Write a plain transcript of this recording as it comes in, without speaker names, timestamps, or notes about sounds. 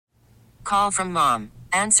call from mom.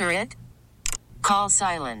 Answer it. Call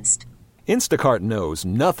silenced. Instacart knows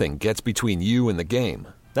nothing gets between you and the game.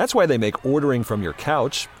 That's why they make ordering from your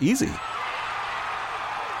couch easy.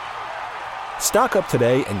 Stock up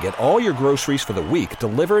today and get all your groceries for the week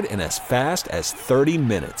delivered in as fast as 30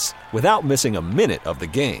 minutes without missing a minute of the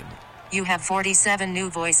game. You have 47 new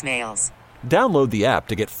voicemails. Download the app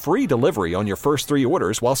to get free delivery on your first 3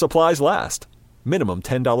 orders while supplies last. Minimum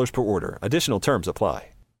 $10 per order. Additional terms apply.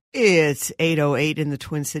 It's 8:08 in the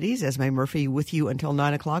Twin Cities. Esme Murphy with you until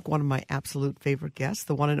 9 o'clock. One of my absolute favorite guests,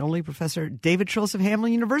 the one and only Professor David Schultz of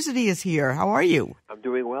Hamline University is here. How are you? I'm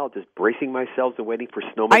doing well, just bracing myself and waiting for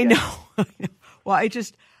snow. I know. Well, I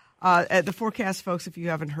just, at the forecast, folks, if you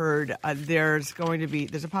haven't heard, there's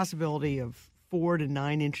a possibility of 4 to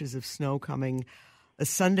 9 inches of snow coming a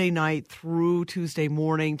Sunday night through Tuesday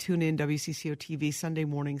morning. Tune in WCCO TV Sunday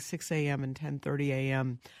morning, 6 a.m. and 10:30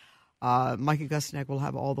 a.m. Micah Gustenek will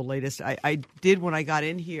have all the latest. I did when I got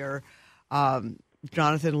in here.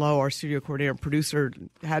 Jonathan Lowe, our studio coordinator and producer,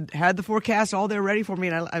 had the forecast all there ready for me,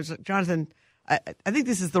 and I was like, Jonathan, I think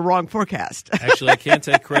this is the wrong forecast. Actually, I can't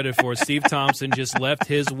take credit for it. Steve Thompson just left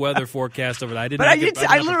his weather forecast over there.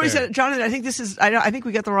 I literally said, Jonathan, I think this is. I think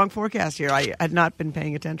we got the wrong forecast here. I had not been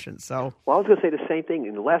paying attention. So, well, I was going to say the same thing.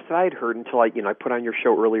 And the last that I had heard until I put on your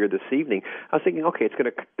show earlier this evening, I was thinking, okay, it's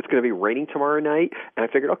going to be raining tomorrow night, and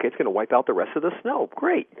I figured, okay, it's going to wipe out the rest of the snow.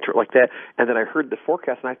 Great, like that. And then I heard the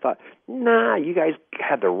forecast, and I thought, nah, you guys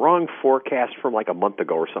had the wrong forecast from like a month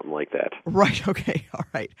ago or something like that. Right. Okay. All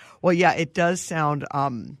right. Well, yeah, it does sound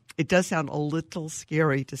a little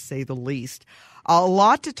scary, to say the least. A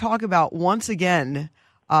lot to talk about once again.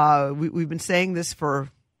 We've been saying this for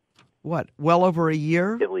well over a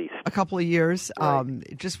year, at least a couple of years.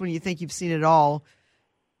 Right. Just when you think you've seen it all,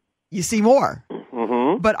 you see more.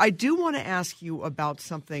 Mm-hmm. But I do want to ask you about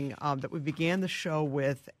something that we began the show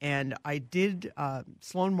with, and I did.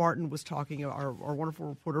 Sloan Martin was talking. Our wonderful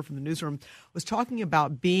reporter from the newsroom was talking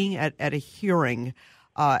about being at a hearing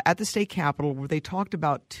at the state capitol where they talked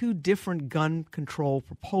about 2 different gun control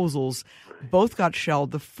proposals. Both got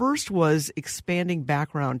shelved. The first was expanding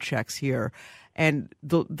background checks here. And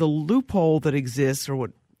the loophole that exists, or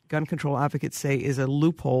what gun control advocates say is a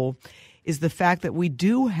loophole, is the fact that we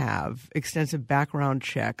do have extensive background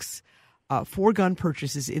checks for gun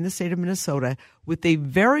purchases in the state of Minnesota, with a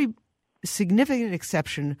very significant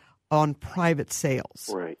exception on private sales.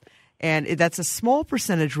 Right. And that's a small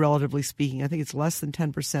percentage, relatively speaking. I think it's less than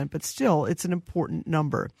 10%, but still, it's an important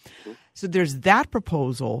number. Mm-hmm. So there's that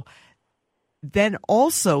proposal. Then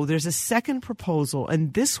also there's a second proposal.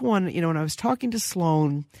 And this one, when I was talking to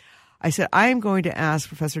Sloan, I said, I am going to ask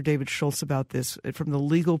Professor David Schultz about this from the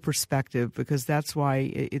legal perspective, because that's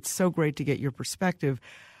why it's so great to get your perspective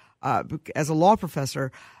as a law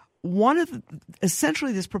professor.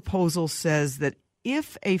 Essentially, this proposal says that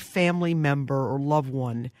if a family member or loved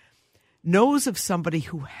one knows of somebody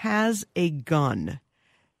who has a gun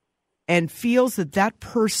and feels that that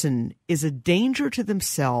person is a danger to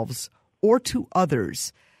themselves or to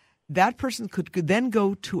others, that person could then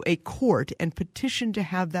go to a court and petition to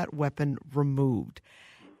have that weapon removed.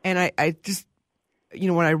 And I just,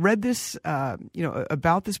 when I read this,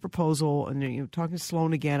 about this proposal and, talking to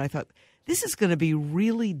Sloan again, I thought this is going to be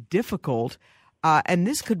really difficult. And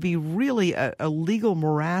this could be really a legal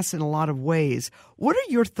morass in a lot of ways. What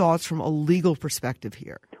are your thoughts from a legal perspective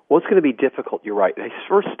here? Well, it's going to be difficult. You're right. I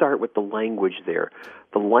first start with the language there.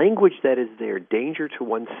 The language that is there, danger to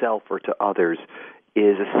oneself or to others,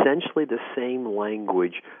 is essentially the same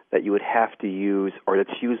language that you would have to use, or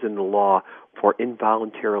that's used in the law for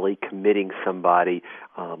involuntarily committing somebody.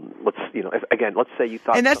 Let's say you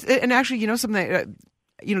thought,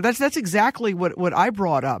 that's exactly what I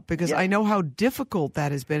brought up, because yes. I know how difficult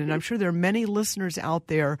that has been, and I'm sure there are many listeners out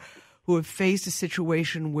there who have faced a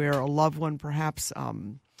situation where a loved one, perhaps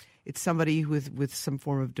it's somebody with some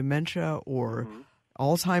form of dementia or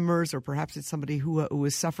Alzheimer's, or perhaps it's somebody who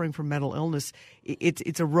is suffering from mental illness.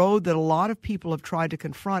 It's a road that a lot of people have tried to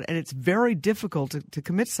confront, and it's very difficult to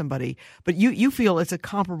commit somebody. But you feel it's a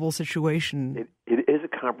comparable situation. It is a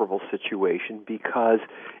comparable situation, because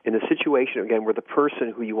in a situation, again, where the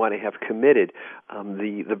person who you want to have committed,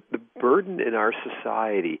 the burden in our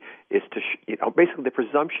society is to, basically the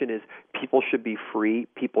presumption is people should be free,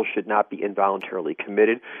 people should not be involuntarily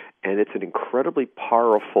committed, and it's an incredibly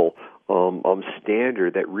powerful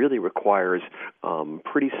standard that really requires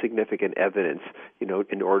pretty significant evidence,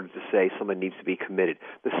 in order to say someone needs to be committed.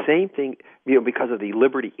 The same thing, because of the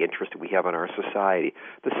liberty interest that we have in our society.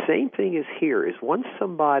 The same thing is here. Is once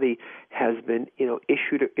somebody has been,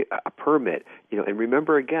 issued a permit, and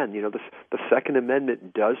remember again, the Second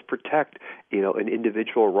Amendment does protect, an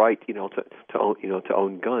individual right, to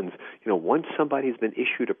own guns. Once somebody has been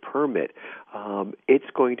issued a permit, it's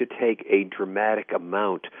going to take a dramatic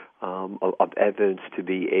amount of evidence to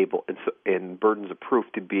be able, and burdens of proof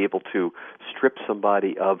to be able to strip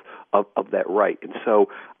somebody of that right. And so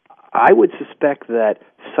I would suspect that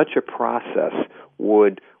such a process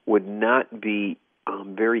would not be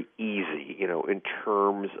very easy, in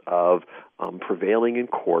terms of prevailing in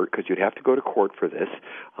court, because you'd have to go to court for this.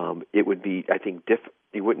 It would be, I think,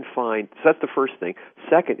 you wouldn't find. So that's the first thing.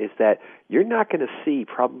 Second is that you're not going to see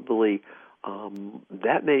probably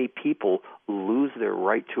that many people lose their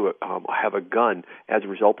right to have a gun as a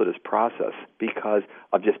result of this process because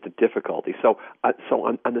of just the difficulty. So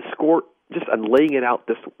on the score, just on laying it out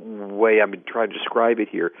this way, I'm trying to describe it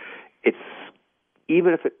here. It's,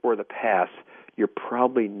 even if it were the past, you're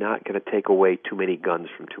probably not going to take away too many guns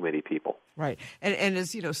from too many people. Right. And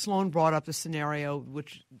as Sloan brought up the scenario,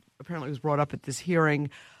 which apparently was brought up at this hearing,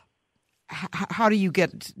 how do you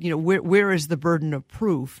get, where is the burden of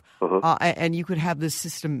proof? And you could have this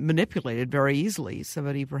system manipulated very easily.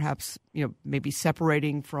 Somebody perhaps, maybe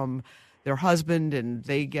separating from their husband and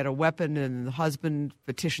they get a weapon and the husband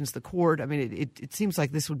petitions the court. I mean, it seems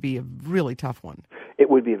like this would be a really tough one. It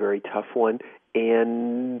would be a very tough one.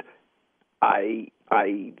 And I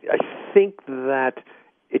think that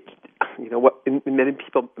it,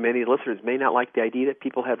 many listeners may not like the idea that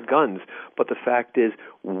people have guns, but the fact is,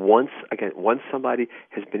 once somebody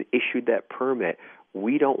has been issued that permit,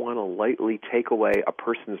 we don't want to lightly take away a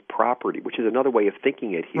person's property, which is another way of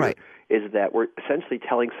thinking it here, right. Is that we're essentially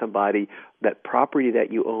telling somebody that property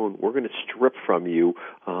that you own, we're going to strip from you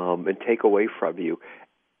and take away from you.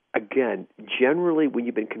 Again, generally, when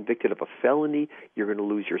you've been convicted of a felony, you're going to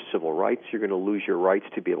lose your civil rights. You're going to lose your rights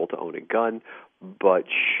to be able to own a gun. But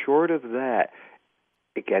short of that,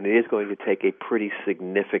 again, it is going to take a pretty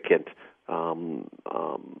significant amount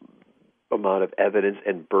of evidence,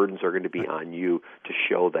 and burdens are going to be on you to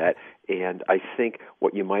show that. And I think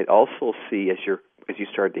what you might also see, as you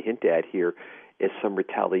started to hint at here, is some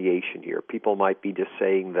retaliation here. People might be just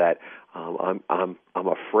saying that I'm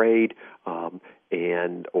afraid,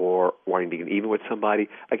 and or wanting to get even with somebody.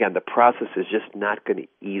 Again, the process is just not going to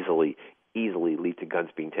easily lead to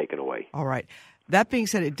guns being taken away. All right. That being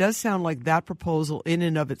said, it does sound like that proposal in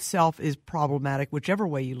and of itself is problematic, whichever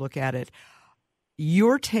way you look at it.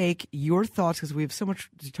 Your take, your thoughts, because we have so much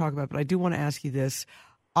to talk about, but I do want to ask you this.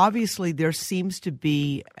 Obviously, there seems to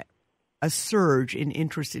be a surge in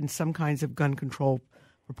interest in some kinds of gun control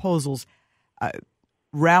proposals.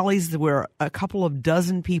 Rallies where a couple of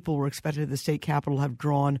dozen people were expected at the state capitol have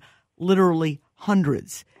drawn literally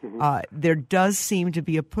hundreds. Mm-hmm. There does seem to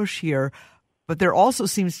be a push here, but there also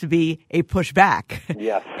seems to be a pushback.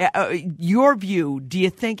 Yes. Your view, do you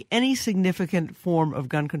think any significant form of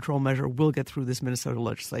gun control measure will get through this Minnesota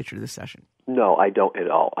legislature this session? No, I don't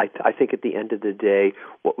at all. I think at the end of the day,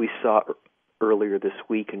 what we saw earlier this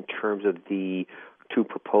week in terms of the two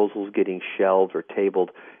proposals getting shelved or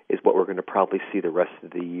tabled is what we're going to probably see the rest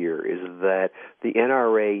of the year, is that the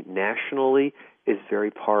NRA nationally is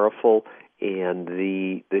very powerful, and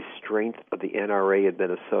the strength of the NRA in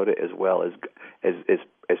Minnesota, as well as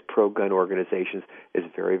pro-gun organizations, is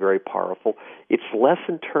very, very powerful. It's less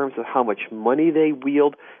in terms of how much money they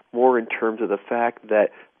wield, more in terms of the fact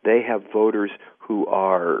that they have voters who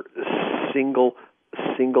are single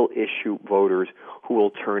issue voters who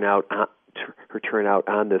will turn out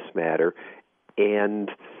on this matter,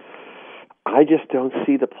 and I just don't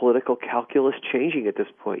see the political calculus changing at this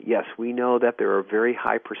point. Yes, we know that there are very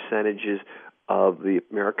high percentages of the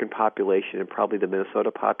American population and probably the Minnesota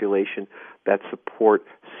population that support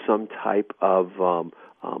some type of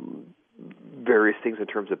various things in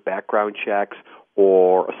terms of background checks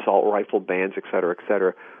or assault rifle bans, et cetera,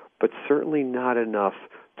 but certainly not enough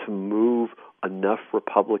to move enough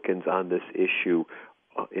Republicans on this issue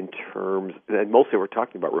in terms, and mostly we're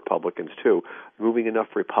talking about Republicans too, moving enough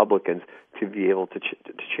Republicans to be able to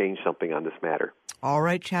change something on this matter. All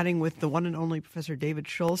right, chatting with the one and only Professor David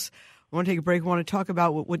Schultz. I want to take a break. I want to talk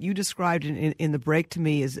about what you described in the break to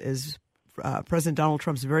me as President Donald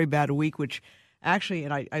Trump's very bad week, which actually,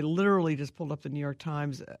 and I literally just pulled up the New York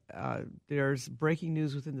Times. There's breaking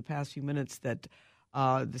news within the past few minutes that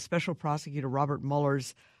the special prosecutor, Robert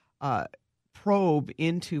Mueller's probe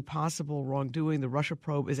into possible wrongdoing, the Russia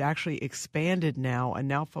probe, is actually expanded now and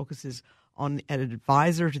now focuses on an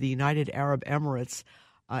advisor to the United Arab Emirates,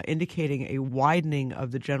 indicating a widening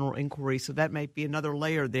of the general inquiry. So that might be another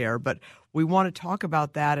layer there. But we want to talk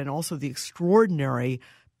about that and also the extraordinary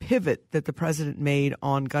pivot that the president made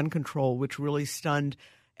on gun control, which really stunned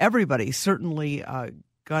everybody, certainly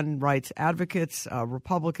gun rights advocates,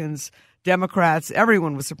 Republicans, Democrats.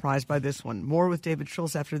 Everyone was surprised by this one. More with David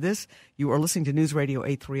Schultz after this. You are listening to News Radio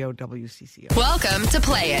 830 WCCO. Welcome to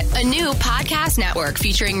Play It, a new podcast network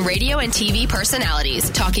featuring radio and TV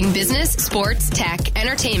personalities talking business, sports, tech,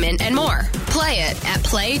 entertainment, and more. Play it at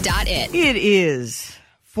play.it. It is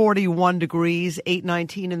 41 degrees,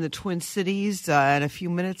 819 in the Twin Cities. In a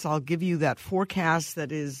few minutes, I'll give you that forecast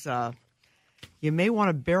that is, you may want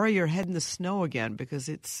to bury your head in the snow again because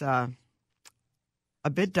it's a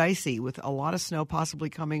bit dicey with a lot of snow possibly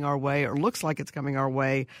coming our way, or looks like it's coming our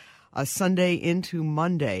way, Sunday into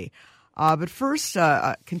Monday. But first,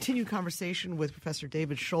 continued conversation with Professor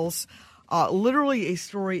David Schultz. Literally, a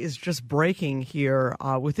story is just breaking here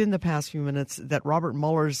within the past few minutes that Robert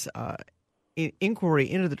Mueller's inquiry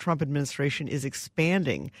into the Trump administration is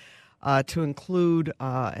expanding to include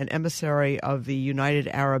an emissary of the United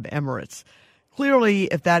Arab Emirates. Clearly,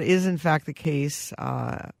 if that is in fact the case,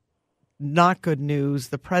 not good news.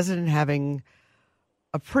 The president having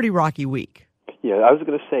a pretty rocky week. Yeah, I was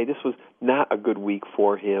going to say this was not a good week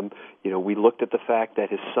for him. You know, we looked at the fact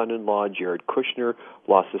that his son-in-law, Jared Kushner,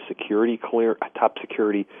 lost a top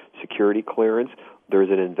security clearance. There's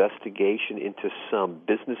an investigation into some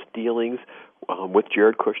business dealings with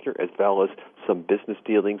Jared Kushner, as well as some business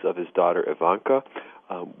dealings of his daughter Ivanka.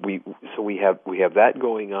 We have that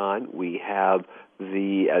going on. We have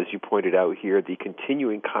as you pointed out here, the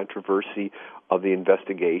continuing controversy of the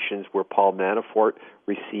investigations where Paul Manafort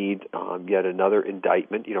received yet another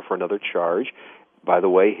indictment, for another charge. By the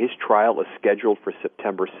way, his trial is scheduled for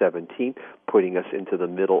September 17th, putting us into the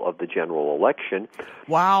middle of the general election.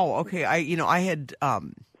 Wow. Okay. I had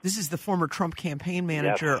this is the former Trump campaign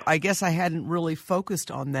manager. Yes. I guess I hadn't really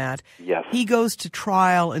focused on that. Yes. He goes to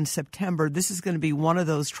trial in September. This is going to be one of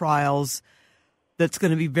those trials that's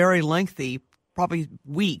going to be very lengthy, probably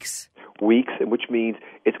weeks. Which means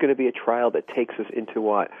it's going to be a trial that takes us into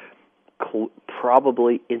what?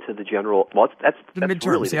 Probably into the general. Well, that's midterms,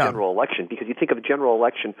 really the general election, because you think of a general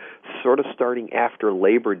election sort of starting after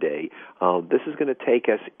Labor Day. This is going to take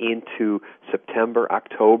us into September,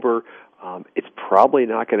 October. It's probably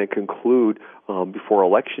not going to conclude before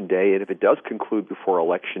Election Day, and if it does conclude before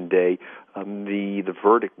Election Day, the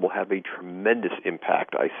verdict will have a tremendous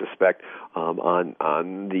impact, I suspect,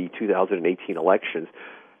 on the 2018 elections.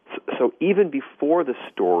 So even before the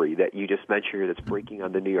story that you just mentioned here that's breaking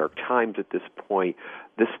on the New York Times at this point,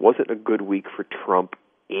 this wasn't a good week for Trump,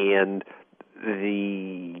 and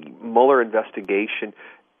the Mueller investigation,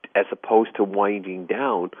 as opposed to winding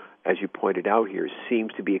down, as you pointed out here,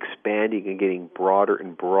 seems to be expanding and getting broader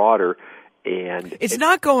and broader. And it's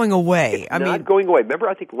not going away. It's not going away. Remember,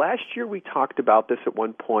 I think last year we talked about this at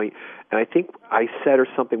one point, and I think I said or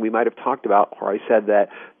something we might have talked about, or I said that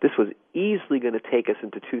this was easily going to take us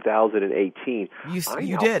into 2018.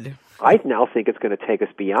 You did. I now think it's going to take us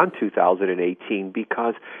beyond 2018,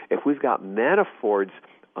 because if we've got Manafort's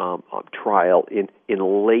trial in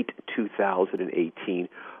late 2018,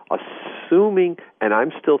 assuming, and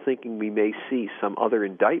I'm still thinking we may see some other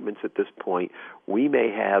indictments at this point, we may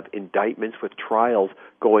have indictments with trials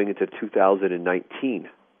going into 2019.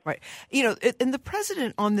 Right. And the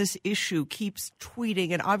president on this issue keeps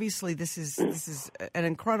tweeting, and obviously this is an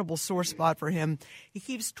incredible sore spot for him. He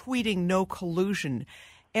keeps tweeting no collusion.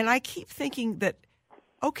 And I keep thinking that,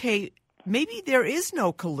 okay, maybe there is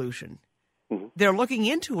no collusion. They're looking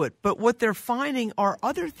into it, but what they're finding are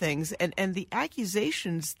other things, and the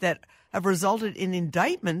accusations that have resulted in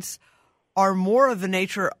indictments are more of the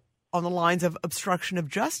nature on the lines of obstruction of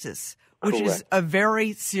justice, which Correct. is a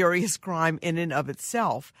very serious crime in and of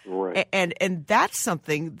itself. Right. And that's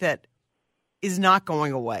something that is not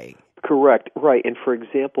going away. Correct. Right. And for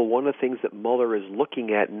example, one of the things that Mueller is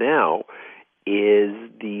looking at now is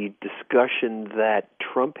the discussion that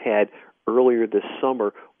Trump had earlier this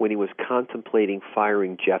summer when he was contemplating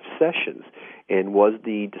firing Jeff Sessions. And was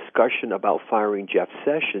the discussion about firing Jeff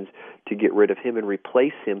Sessions to get rid of him and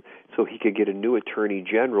replace him so he could get a new attorney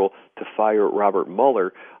general to fire Robert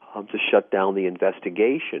Mueller to shut down the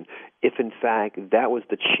investigation? If, in fact, that was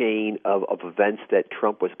the chain of events that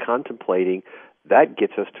Trump was contemplating, that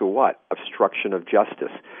gets us to what? Obstruction of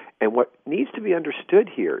justice. And what needs to be understood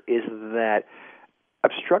here is that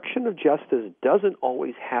obstruction of justice doesn't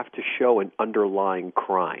always have to show an underlying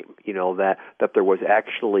crime, that there was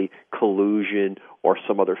actually collusion or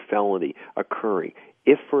some other felony occurring.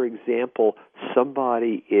 If, for example,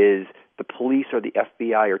 the police or the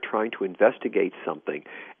FBI are trying to investigate something,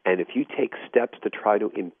 and if you take steps to try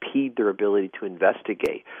to impede their ability to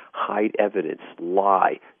investigate, hide evidence,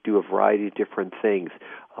 lie, do a variety of different things,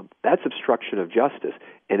 that's obstruction of justice.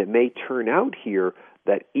 And it may turn out here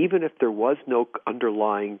that even if there was no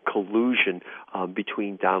underlying collusion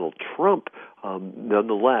between Donald Trump,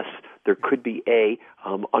 nonetheless, there could be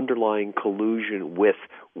underlying collusion with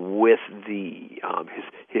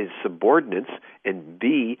his subordinates, and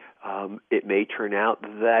B, it may turn out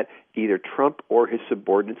that either Trump or his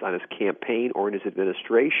subordinates on his campaign or in his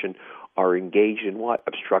administration are engaged in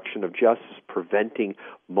obstruction of justice, preventing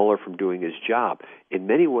Mueller from doing his job. In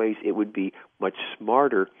many ways, it would be much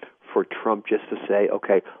smarter for Trump just to say,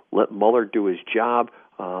 okay, let Mueller do his job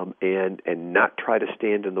and not try to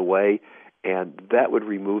stand in the way, and that would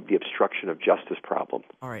remove the obstruction of justice problem.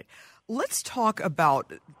 All right. Let's talk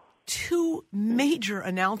about two major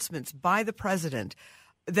announcements by the president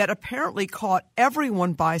that apparently caught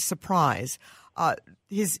everyone by surprise.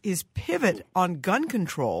 His pivot on gun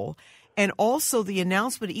control, and also the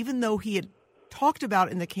announcement, even though he had talked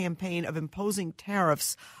about in the campaign of imposing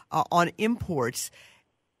tariffs on imports,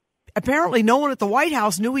 apparently no one at the White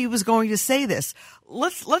House knew he was going to say this.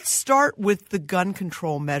 Let's start with the gun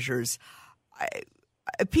control measures.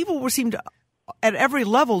 People seemed at every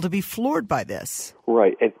level to be floored by this.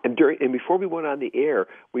 Right, and before we went on the air,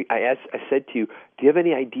 I said to you, do you have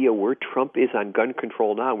any idea where Trump is on gun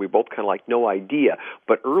control now? And we both kind of like, no idea.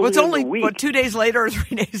 But earlier it's only, in the week, 2 days later or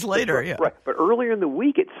 3 days later? Yeah. Right, but earlier in the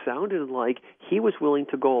week, it sounded like he was willing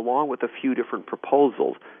to go along with a few different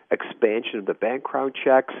proposals: expansion of the background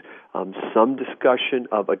checks, some discussion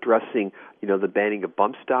of addressing, the banning of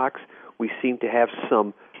bump stocks. We seem to have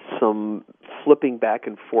some flipping back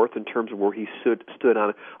and forth in terms of where he stood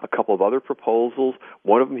on a couple of other proposals.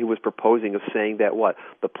 One of them he was proposing of saying that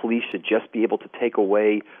the police should just be able to take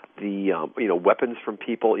away the weapons from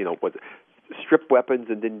people, strip weapons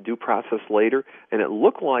and then due process later. And it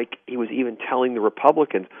looked like he was even telling the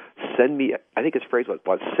Republicans, send me, I think his phrase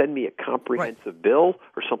was, send me a comprehensive bill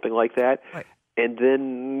or something like that. Right. And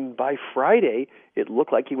then by Friday, it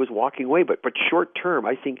looked like he was walking away. But short term,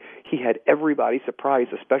 I think he had everybody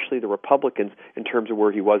surprised, especially the Republicans, in terms of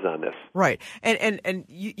where he was on this. Right. And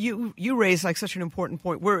you raised like such an important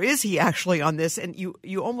point. Where is he actually on this? And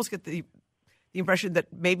you almost get the impression that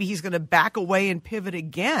maybe he's going to back away and pivot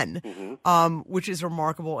again, which is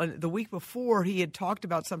remarkable. And the week before, he had talked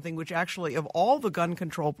about something which actually, of all the gun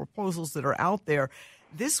control proposals that are out there,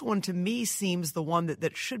 this one to me seems the one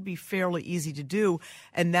that should be fairly easy to do,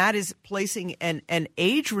 and that is placing an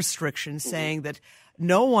age restriction saying that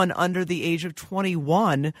no one under the age of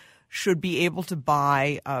 21 should be able to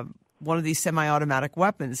buy one of these semi-automatic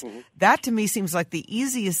weapons. That to me seems like the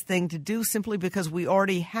easiest thing to do, simply because we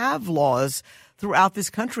already have laws throughout this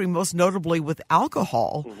country, most notably with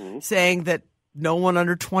alcohol, saying that no one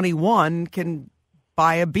under 21 can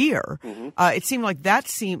buy a beer. It seemed like that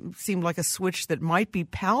seemed like a switch that might be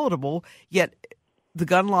palatable, yet the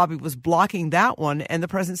gun lobby was blocking that one, and the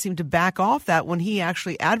president seemed to back off that when he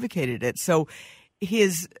actually advocated it. So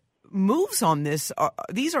his moves on this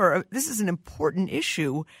this is an important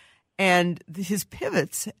issue, and his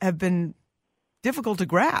pivots have been difficult to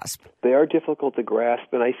grasp. They are difficult to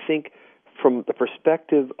grasp, and I think from the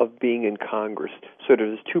perspective of being in Congress, so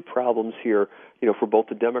there's two problems here, for both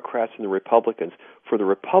the Democrats and the Republicans. For the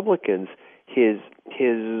Republicans, his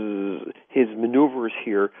maneuvers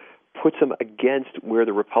here puts him against where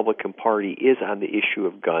the Republican Party is on the issue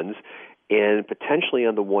of guns, and potentially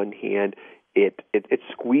on the one hand, it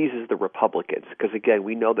squeezes the Republicans, because again,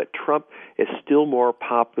 we know that Trump is still more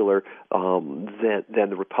popular than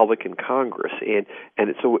the Republican Congress,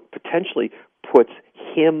 and so it potentially puts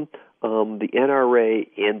him, the NRA,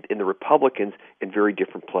 and the Republicans in very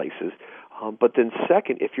different places. But then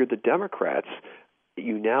second, if you're the Democrats,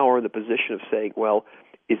 you now are in the position of saying, well,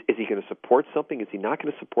 is he going to support something? Is he not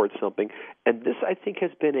going to support something? And this, I think, has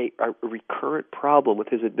been a recurrent problem with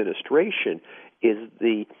his administration, is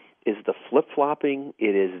the flip-flopping,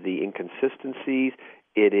 it is the inconsistencies,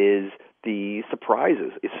 it is the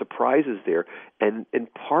surprises. It's surprises there. And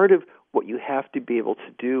part of what you have to be able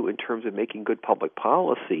to do in terms of making good public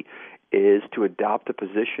policy is to adopt a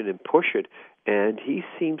position and push it And he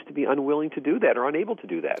seems to be unwilling to do that or unable to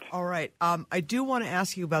do that. All right. I do want to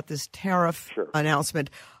ask you about this tariff Sure.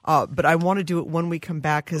 announcement, but I want to do it when we come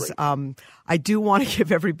back because I do want to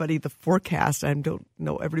give everybody the forecast. I don't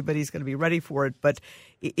know everybody's going to be ready for it, but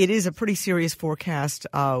it is a pretty serious forecast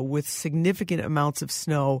with significant amounts of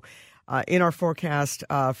snow in our forecast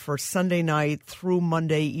for Sunday night through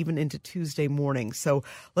Monday, even into Tuesday morning. So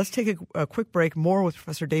let's take a quick break. More with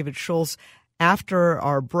Professor David Schultz. After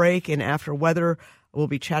our break and after weather, we'll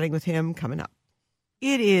be chatting with him coming up.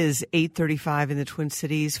 It is 8:35 in the Twin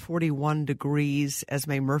Cities, 41 degrees.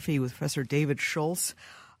 Esme Murphy with Professor David Schultz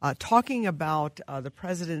talking about the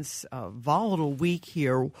president's volatile week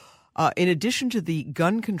here. In addition to the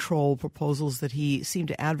gun control proposals that he seemed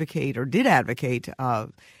to advocate or did advocate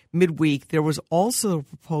midweek, there was also a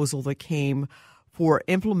proposal that came for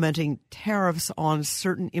implementing tariffs on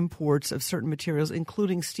certain imports of certain materials,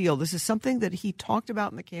 including steel. This is something that he talked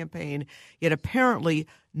about in the campaign, yet apparently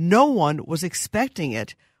no one was expecting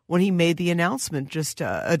it when he made the announcement just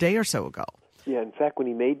a day or so ago. Yeah, in fact, when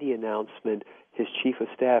he made the announcement, his chief of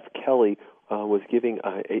staff, Kelly, was giving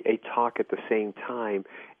a talk at the same time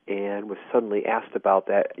and was suddenly asked about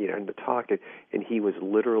that, in the talk, and he was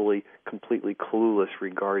literally completely clueless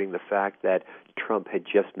regarding the fact that Trump had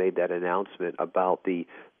just made that announcement about the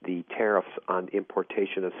tariffs on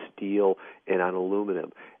importation of steel and on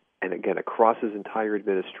aluminum. And again, across his entire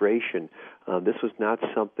administration, this was not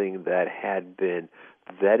something that had been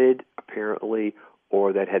vetted, apparently,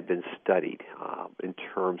 or that had been studied in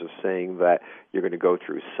terms of saying that you're going to go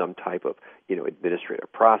through some type of,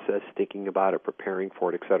 administrative process, thinking about it, preparing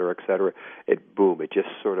for it, et cetera, et cetera. It just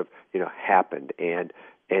sort of, happened. And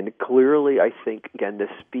clearly, I think, again, this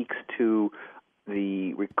speaks to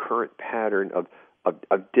the recurrent pattern of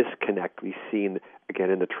disconnect we've seen, again,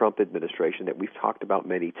 in the Trump administration that we've talked about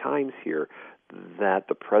many times here, that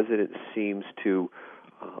the president seems to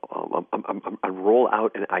roll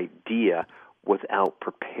out an idea without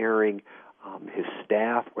preparing his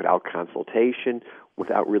staff, without consultation,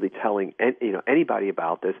 without really telling anybody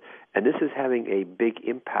about this. And this is having a big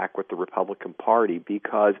impact with the Republican Party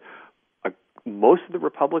because most of the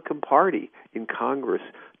Republican Party in Congress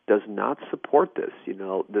does not support this,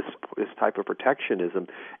 this type of protectionism,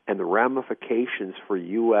 and the ramifications for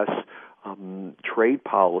U.S. Trade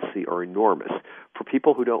policy are enormous. For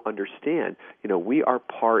people who don't understand, we are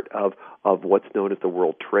part of what's known as the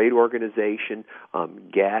World Trade Organization,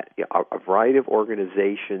 GATT, a variety of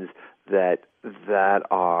organizations that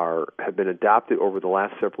have been adopted over the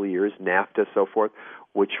last several years, NAFTA, so forth,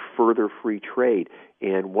 which further free trade.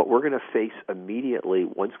 And what we're going to face immediately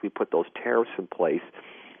once we put those tariffs in place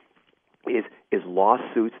is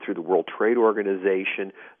lawsuits through the World Trade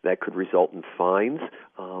Organization that could result in fines,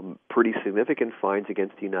 pretty significant fines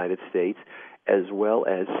against the United States, as well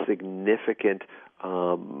as significant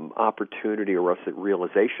opportunity or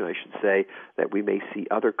realization, I should say, that we may see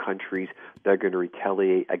other countries that are going to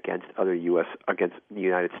retaliate against against the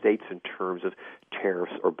United States in terms of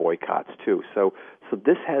tariffs or boycotts too. So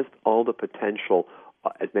this has all the potential,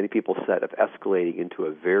 as many people said, of escalating into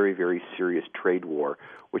a very, very serious trade war,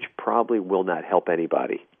 which probably will not help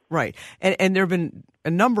anybody. Right. And there have been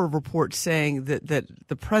a number of reports saying that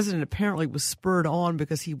the president apparently was spurred on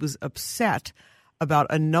because he was upset about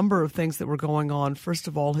a number of things that were going on. First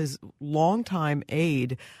of all, his longtime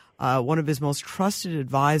aide, one of his most trusted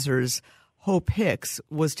advisors, Hope Hicks,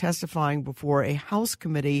 was testifying before a House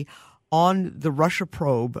committee on the Russia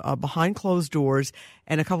probe behind closed doors,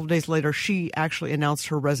 and a couple of days later, she actually announced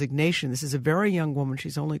her resignation. This is a very young woman.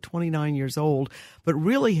 She's only 29 years old, but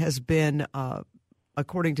really has been,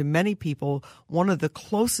 according to many people, one of the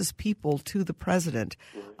closest people to the president.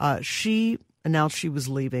 She announced she was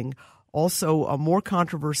leaving. Also, more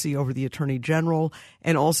controversy over the attorney general,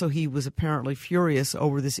 and also he was apparently furious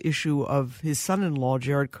over this issue of his son-in-law,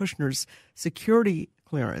 Jared Kushner's security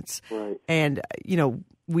clearance. Right. And,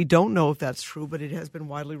 we don't know if that's true, but it has been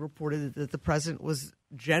widely reported that the president was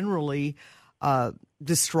generally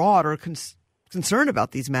distraught or concerned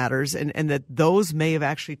about these matters, and that those may have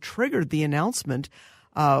actually triggered the announcement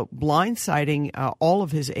blindsiding all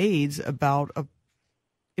of his aides about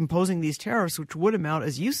imposing these tariffs, which would amount,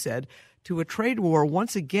 as you said, to a trade war.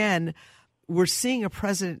 Once again, we're seeing a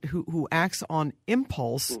president who acts on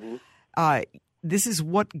impulse. Mm-hmm. This is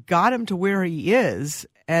what got him to where he is.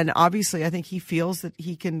 And obviously, I think he feels that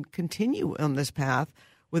he can continue on this path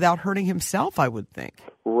without hurting himself, I would think.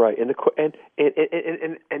 Right, and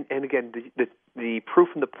again, the proof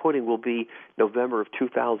in the pudding will be November of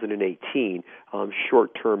 2018,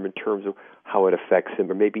 short term in terms of how it affects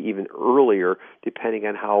him, or maybe even earlier, depending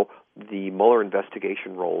on how the Mueller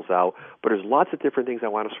investigation rolls out. But there's lots of different things I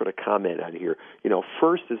want to sort of comment on here.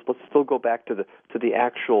 First is, let's still go back to the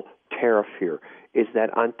actual tariff here. Is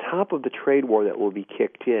that on top of the trade war that will be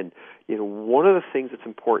kicked in, one of the things that's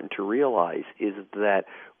important to realize is that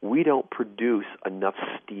we don't produce enough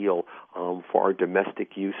steel for our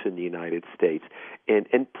domestic use in the United States.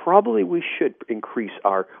 And probably we should increase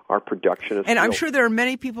our production of steel. And I'm sure there are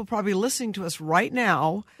many people probably listening to us right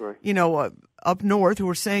now, right. Up north, who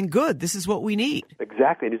are saying, good, this is what we need.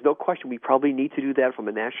 Exactly. And there's no question we probably need to do that from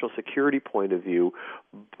a national security point of view,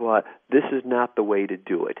 but this is not the way to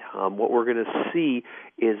do it. What we're going to see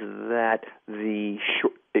is that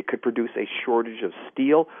it could produce a shortage of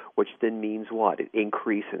steel, which then means what? An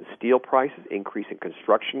increase in steel prices, increase in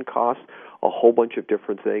construction costs, a whole bunch of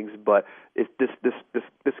different things. But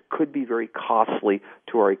this could be very costly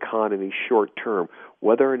to our economy short term.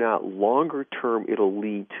 Whether or not longer term it'll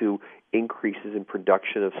lead to increases in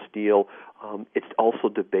production of steel, it's also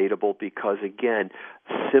debatable because, again,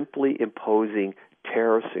 simply imposing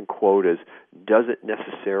tariffs and quotas doesn't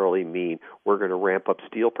necessarily mean we're going to ramp up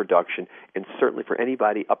steel production, and certainly for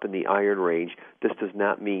anybody up in the Iron Range, this does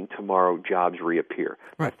not mean tomorrow jobs reappear.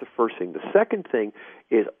 Right. That's the first thing. The second thing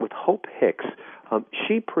is with Hope Hicks,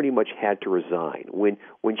 she pretty much had to resign. When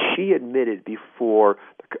she admitted before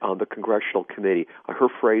the Congressional Committee, her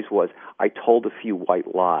phrase was, "I told a few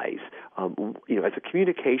white lies." As a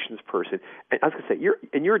communications person, and I was going to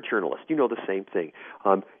say, you're a journalist. You know the same thing.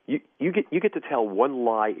 You get to tell one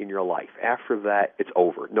lie in your life. After that, it's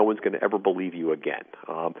over. No one's going to ever believe you again.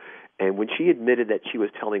 And when she admitted that she was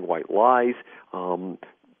telling white lies,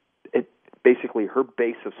 basically her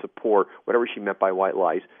base of support, whatever she meant by white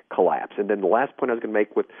lies, collapsed. And then the last point I was going to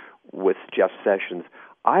make with Jeff Sessions,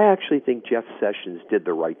 I actually think Jeff Sessions did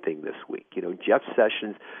the right thing this week. Jeff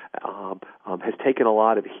Sessions has taken a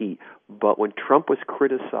lot of heat, but when Trump was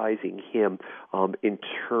criticizing him in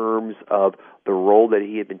terms of the role that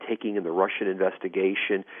he had been taking in the Russian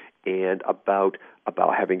investigation and about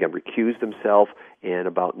having him recused himself and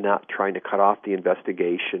about not trying to cut off the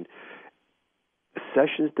investigation,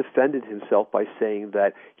 Sessions defended himself by saying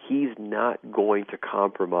that he's not going to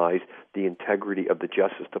compromise the integrity of the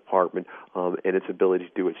Justice Department and its ability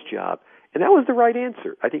to do its job. And that was the right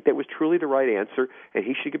answer. I think that was truly the right answer, and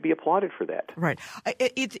he should be applauded for that. Right.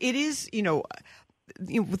 It is,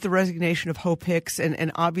 with the resignation of Hope Hicks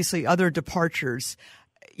and obviously other departures,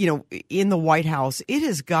 in the White House, it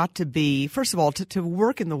has got to be, first of all, to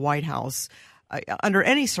work in the White House under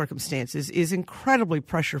any circumstances is incredibly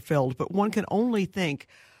pressure-filled, but one can only think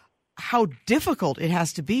how difficult it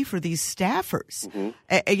has to be for these staffers.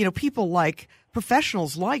 Mm-hmm. People like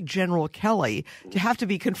professionals like General Kelly to have to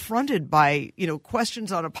be confronted by,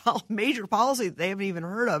 questions on a major policy that they haven't even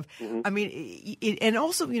heard of. Mm-hmm. I mean, and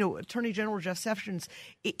also, Attorney General Jeff Sessions,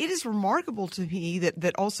 it is remarkable to me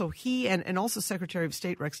that also he and also Secretary of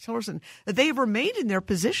State Rex Tillerson, that they have remained in their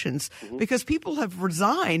positions mm-hmm. because people have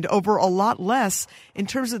resigned over a lot less in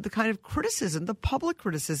terms of the kind of criticism, the public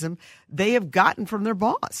criticism they have gotten from their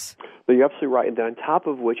boss. Well, you're absolutely right. And then on top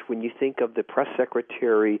of which, when you think of the press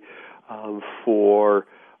secretary for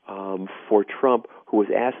Trump, who was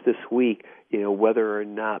asked this week, whether or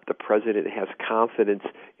not the president has confidence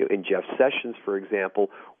in Jeff Sessions, for example,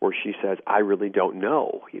 where she says, "I really don't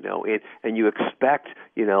know," and you expect,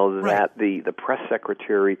 that the press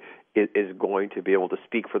secretary is going to be able to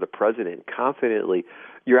speak for the president confidently.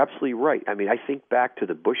 You're absolutely right. I mean, I think back to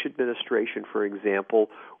the Bush administration, for example,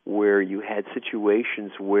 where you had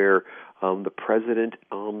situations where the president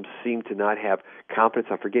seemed to not have confidence.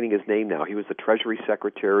 I'm forgetting his name now. He was the Treasury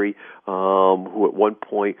Secretary who at one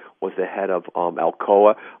point was the head of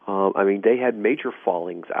Alcoa. They had major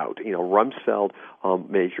fallings out. Rumsfeld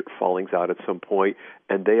major fallings out at some point,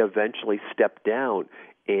 and they eventually stepped down.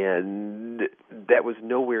 And that was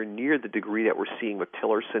nowhere near the degree that we're seeing with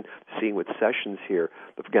Tillerson, seeing with Sessions here.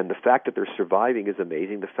 But again, the fact that they're surviving is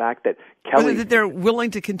amazing. The fact that Kelly... that they're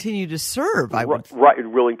willing to continue to serve. Right,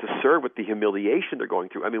 and willing to serve with the humiliation they're going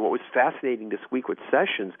through. I mean, what was fascinating this week with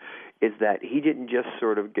Sessions is that he didn't just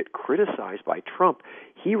sort of get criticized by Trump.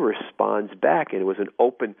 He responds back, and it was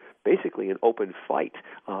basically an open fight.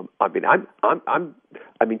 To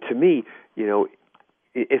me,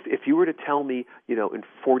 if you were to tell me, in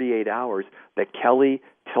 48 hours that Kelly,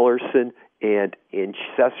 Tillerson, and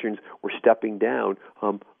Sessions were stepping down,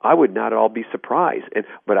 I would not at all be surprised. And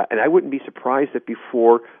I wouldn't be surprised that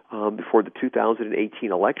before the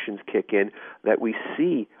 2018 elections kick in, that we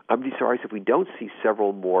see I'd be surprised if we don't see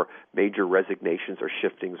several more major resignations or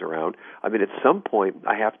shiftings around. I mean, at some point,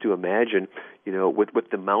 I have to imagine, with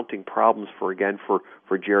the mounting problems for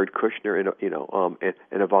Jared Kushner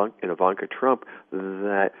and Ivanka Trump,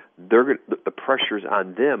 that the pressures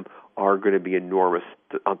on them are going to be enormous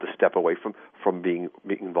to step away from being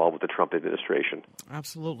involved with the Trump administration.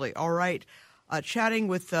 Absolutely. All right. Chatting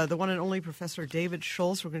with the one and only Professor David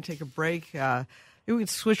Schultz. We're going to take a break. Maybe we can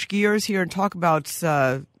switch gears here and talk about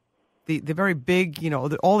the very big,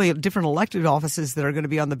 all the different elected offices that are going to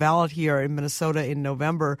be on the ballot here in Minnesota in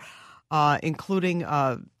November, including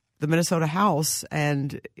the Minnesota House.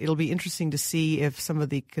 And it'll be interesting to see if some of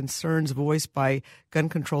the concerns voiced by gun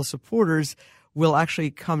control supporters will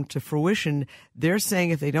actually come to fruition. They're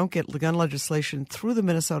saying if they don't get gun legislation through the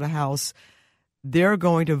Minnesota House, they're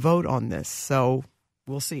going to vote on this. So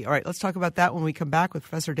we'll see. All right, let's talk about that when we come back with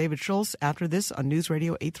Professor David Schultz after this on News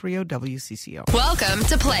Radio 830 WCCO. Welcome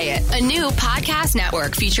to Play It, a new podcast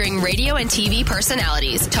network featuring radio and TV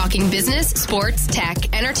personalities talking business, sports,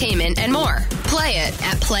 tech, entertainment, and more. Play it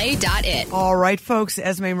at play.it. All right, folks,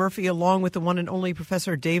 Esme Murphy along with the one and only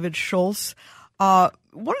Professor David Schultz.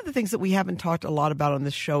 One of the things that we haven't talked a lot about on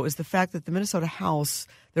this show is the fact that the Minnesota House,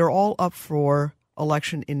 they're all up for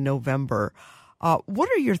election in November. What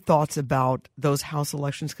are your thoughts about those House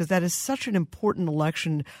elections? Because that is such an important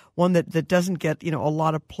election, one that doesn't get a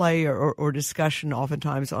lot of play or discussion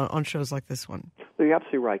oftentimes on shows like this one. You're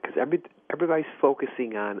absolutely right, because everybody's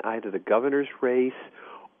focusing on either the governor's race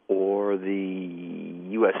or the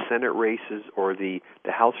U.S. Senate races or the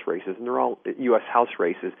House races, and they're all U.S. House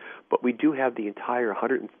races. But we do have the entire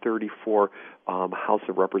 134 House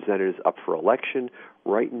of Representatives up for election.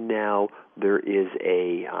 Right now, there is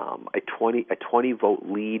a 20 vote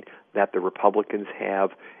lead that the Republicans have,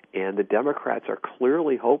 and the Democrats are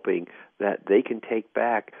clearly hoping that they can take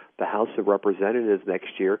back the House of Representatives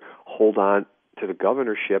next year, hold on to the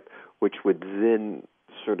governorship, which would then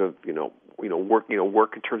sort of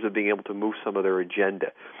work in terms of being able to move some of their agenda.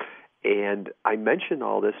 And I mention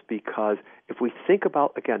all this because if we think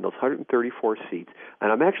about, again, those 134 seats,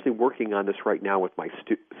 and I'm actually working on this right now with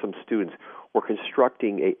some students, we're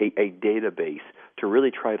constructing a database to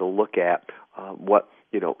really try to look at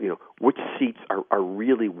which seats are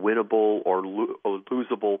really winnable or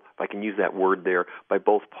losable, if I can use that word there, by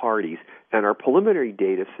both parties. And our preliminary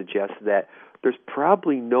data suggests that there's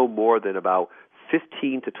probably no more than about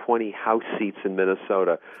 15 to 20 House seats in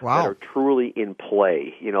Minnesota that are truly in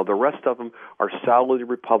play. The rest of them are solidly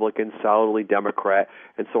Republican, solidly Democrat,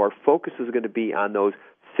 and so our focus is going to be on those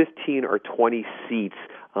 15 or 20 seats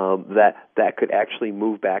that could actually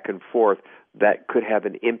move back and forth, that could have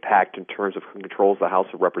an impact in terms of who controls the House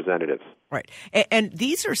of Representatives. Right. And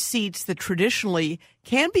these are seats that traditionally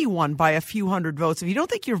can be won by a few hundred votes. If you don't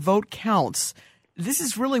think your vote counts, this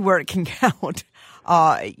is really where it can count,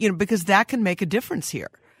 because that can make a difference here.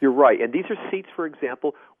 You're right. And these are seats, for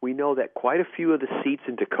example, we know that quite a few of the seats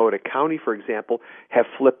in Dakota County, for example, have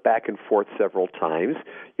flipped back and forth several times.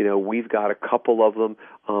 We've got a couple of them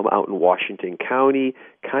out in Washington County,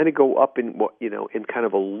 kind of go up in kind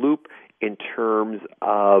of a loop in terms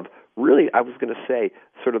of really, I was going to say,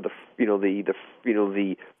 sort of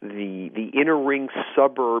the inner ring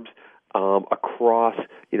suburbs across,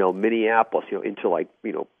 Minneapolis, into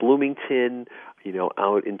Bloomington,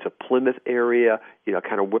 out into Plymouth area,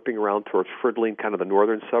 kind of whipping around towards Fridling, kind of the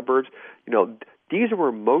northern suburbs. These are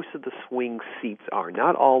where most of the swing seats are.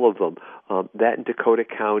 Not all of them. That in Dakota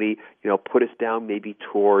County, put us down maybe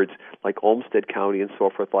towards like Olmsted County and so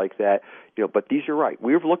forth like that. But these are right.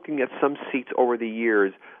 We're looking at some seats over the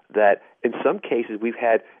years that in some cases we've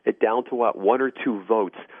had it down to one or two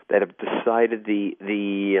votes that have decided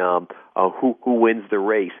who wins the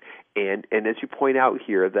race. And as you point out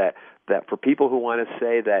here, that for people who want to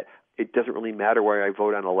say that it doesn't really matter where I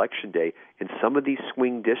vote on Election Day, in some of these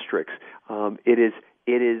swing districts, it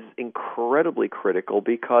is incredibly critical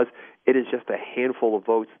because it is just a handful of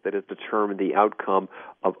votes that has determined the outcome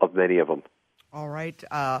of many of them. All right.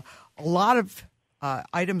 A lot of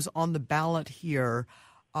items on the ballot here.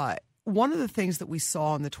 One of the things that we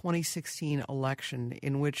saw in the 2016 election,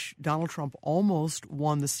 in which Donald Trump almost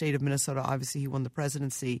won the state of Minnesota, obviously he won the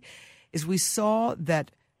presidency, is we saw that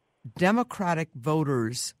Democratic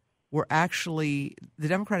voters were actually, the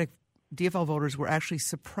Democratic DFL voters were actually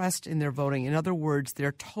suppressed in their voting. In other words,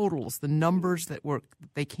 their totals, the numbers that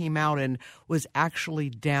they came out in, was actually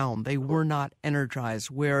down. They were not energized,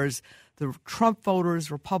 whereas the Trump voters,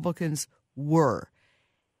 Republicans, were.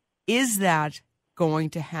 Is that going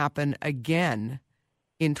to happen again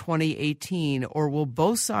in 2018, or will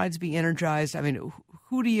both sides be energized? I mean,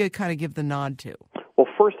 who do you kind of give the nod to?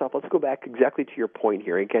 Well, first off, let's go back exactly to your point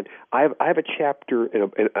here. Again, I have a chapter in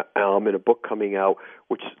a book coming out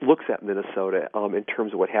which looks at Minnesota in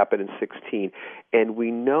terms of what happened in 2016, and we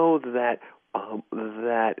know that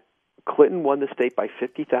Clinton won the state by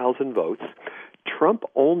 50,000 votes. Trump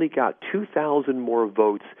only got 2,000 more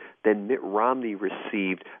votes than Mitt Romney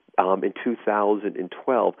received in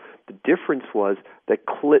 2012. The difference was that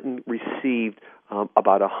Clinton received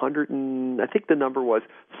about 100, I think the number was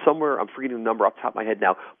somewhere, I'm forgetting the number off the top of my head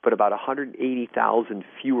now, but about 180,000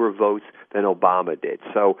 fewer votes than Obama did.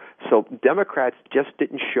 So Democrats just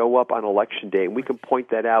didn't show up on Election Day, and we can point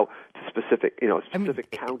that out to specific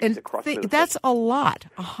counties across Minnesota. That's a lot,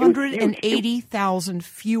 180,000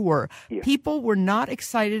 fewer. Yeah. People were not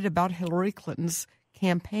excited about Hillary Clinton's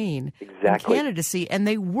campaign and candidacy, and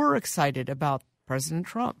they were excited about President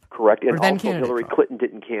Trump. Correct. And also Hillary Hillary Clinton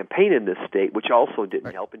didn't campaign in this state, which also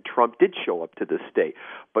didn't help, and Trump did show up to this state.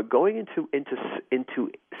 But going into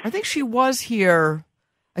I think she was here.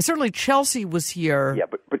 Certainly Chelsea was here. Yeah,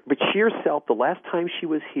 but she herself, the last time she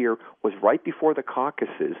was here was right before the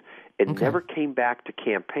caucuses and never came back to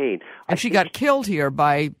campaign. And she got killed here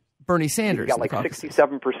by Bernie Sanders. She got like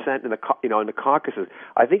 67% in the caucuses.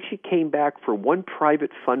 I think she came back for one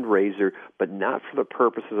private fundraiser, but not for the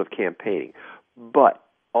purposes of campaigning. But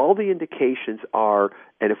all the indications are,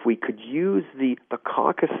 and if we could use the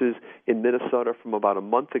caucuses in Minnesota from about a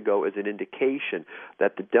month ago as an indication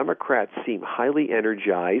that the Democrats seem highly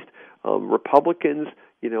energized, Republicans,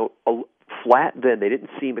 flat then. They didn't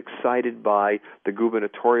seem excited by the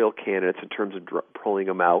gubernatorial candidates in terms of pulling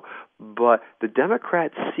them out. But the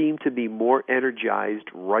Democrats seem to be more energized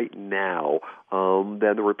right now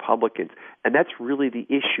than the Republicans. And that's really the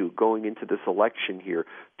issue going into this election here.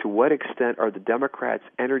 To what extent are the Democrats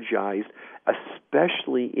energized,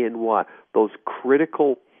 especially in those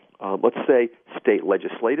critical, let's say, state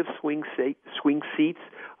legislative swing seats,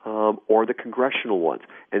 or the congressional ones.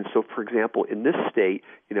 And so, for example, in this state,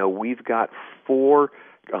 we've got 4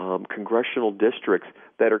 congressional districts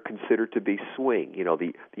that are considered to be swing.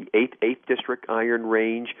 The 8th District, Iron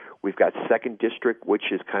Range. We've got 2nd District,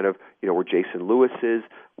 which is kind of, where Jason Lewis is.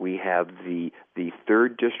 We have the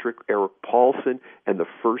 3rd District, Eric Paulson, and the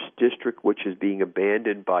 1st District, which is being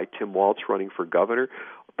abandoned by Tim Walz running for governor.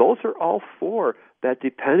 Those are all 4 that,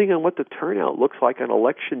 depending on what the turnout looks like on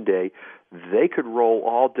Election Day, they could roll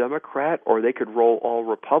all Democrat or they could roll all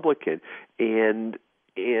Republican. And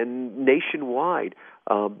nationwide,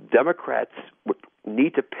 Democrats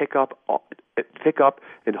need to pick up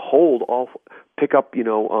and hold all. Pick up,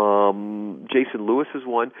 Jason Lewis is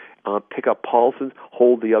one. Pick up Paulson's,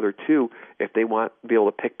 hold the other 2 if they want to be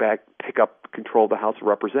able to pick up control of the House of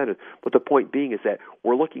Representatives. But the point being is that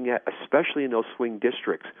we're looking at, especially in those swing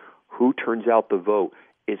districts, who turns out the vote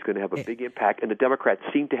is going to have a big impact, and the Democrats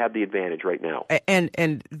seem to have the advantage right now.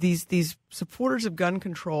 And these supporters of gun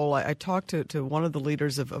control, I talked to one of the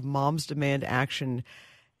leaders of Moms Demand Action,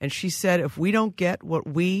 and she said, if we don't get what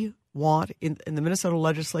we want in the Minnesota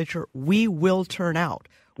legislature, we will turn out.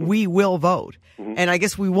 We will vote. Mm-hmm. And I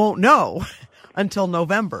guess we won't know until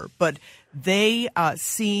November. But they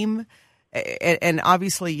seem, and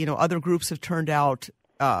obviously, other groups have turned out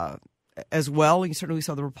as well. You certainly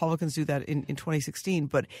saw the Republicans do that in 2016.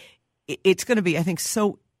 But it's going to be, I think,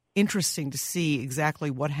 so interesting to see exactly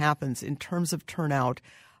what happens in terms of turnout,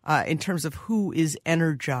 in terms of who is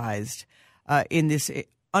energized in this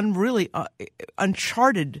really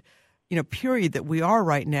uncharted period that we are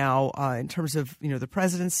right now in terms of the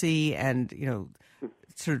presidency and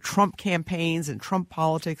sort of Trump campaigns and Trump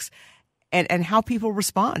politics. And how people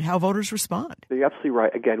respond, how voters respond. You're absolutely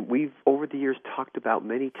right. Again, we've over the years talked about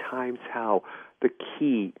many times how the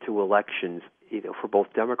key to elections, for both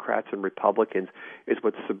Democrats and Republicans, is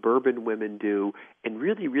what suburban women do, and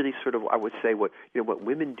really, really sort of, I would say, what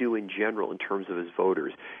women do in general in terms of as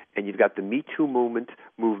voters. And you've got the Me Too movement.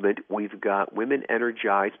 We've got women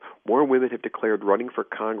energized. More women have declared running for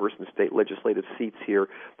Congress and state legislative seats here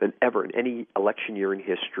than ever in any election year in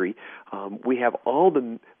history. We have all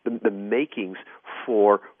the makings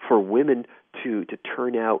for women to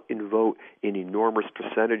turn out and vote in enormous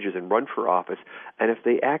percentages and run for office. And if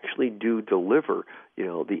they actually do deliver,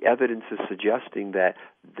 the evidence is suggesting that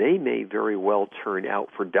they may very well turn out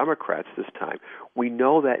for Democrats this time. We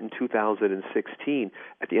know that in 2016,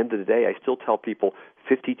 at the end of the day, I still tell people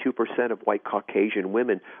 52% of white Caucasian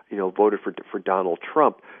women, voted for Donald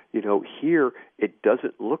Trump. Here it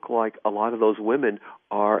doesn't look like a lot of those women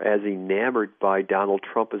are as enamored by Donald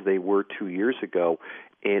Trump as they were 2 years ago.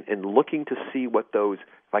 And looking to see what those,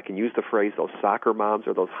 if I can use the phrase, those soccer moms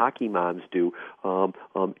or those hockey moms do,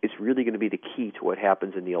 is really going to be the key to what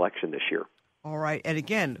happens in the election this year. All right. And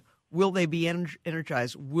again, Will they be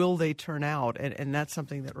energized? Will they turn out? And that's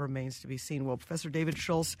something that remains to be seen. Well, Professor David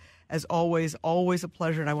Schultz, as always a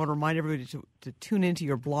pleasure. And I want to remind everybody to tune into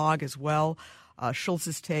your blog as well.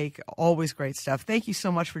 Schultz's Take, always great stuff. Thank you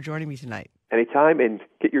so much for joining me tonight. Anytime, and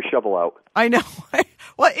get your shovel out. I know.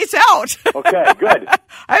 Well, it's out. Okay, good.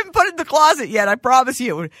 I haven't put it in the closet yet, I promise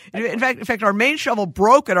you. In fact, our main shovel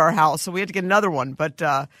broke at our house, so we had to get another one. But,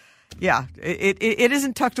 yeah, it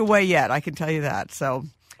isn't tucked away yet, I can tell you that. So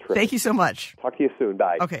thank you so much. Talk to you soon.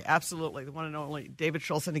 Bye. Okay, absolutely. The one and only David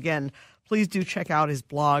Schultz. And again, please do check out his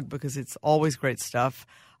blog because it's always great stuff.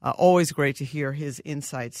 Always great to hear his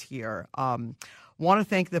insights here. Want to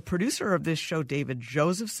thank the producer of this show, David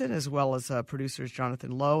Josephson, as well as producers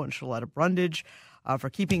Jonathan Lowe and Shaletta Brundage for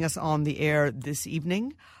keeping us on the air this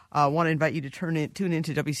evening. Want to invite you to tune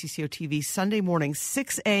into WCCO TV Sunday morning,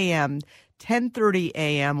 6 a.m., 10:30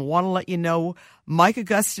 a.m. Want to let you know Mike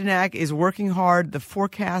Augustinak is working hard. The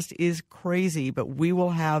forecast is crazy, but we will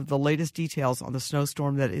have the latest details on the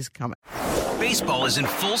snowstorm that is coming. Baseball is in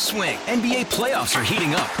full swing. NBA playoffs are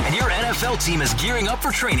heating up, and your NFL team is gearing up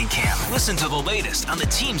for training camp. Listen to the latest on the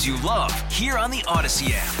teams you love here on the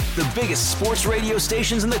Odyssey app. The biggest sports radio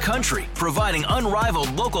stations in the country, providing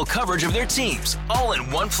unrivaled local coverage of their teams, all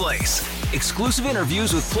in one place. Exclusive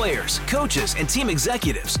interviews with players, coaches, and team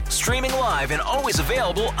executives, streaming live and always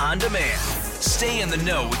available on demand. Stay in the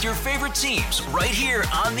know with your favorite teams right here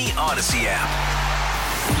on the Odyssey app.